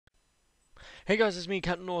Hey guys, it's me,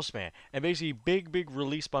 Captain Norseman, and basically big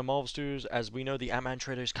release by Marvel Studios. As we know, the Ant-Man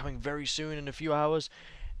trailer is coming very soon in a few hours.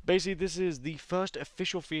 Basically, this is the first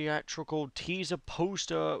official theatrical teaser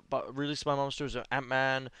poster but released by Marvel Studios of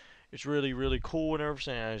Ant-Man. It's really cool and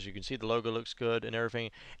everything. As you can see, the logo looks good and everything.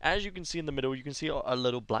 As you can see in the middle, you can see a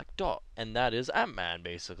little black dot, and that is Ant-Man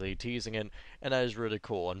basically teasing it, and that is really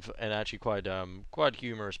cool and actually quite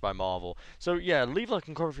humorous by Marvel. So yeah, leave a like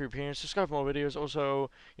and comment for your opinions. Subscribe for more videos. Also,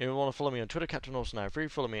 you want to follow me on Twitter, Captain Norse93.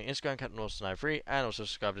 Follow me on Instagram, Captain Norse93, and also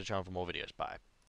subscribe to the channel for more videos. Bye.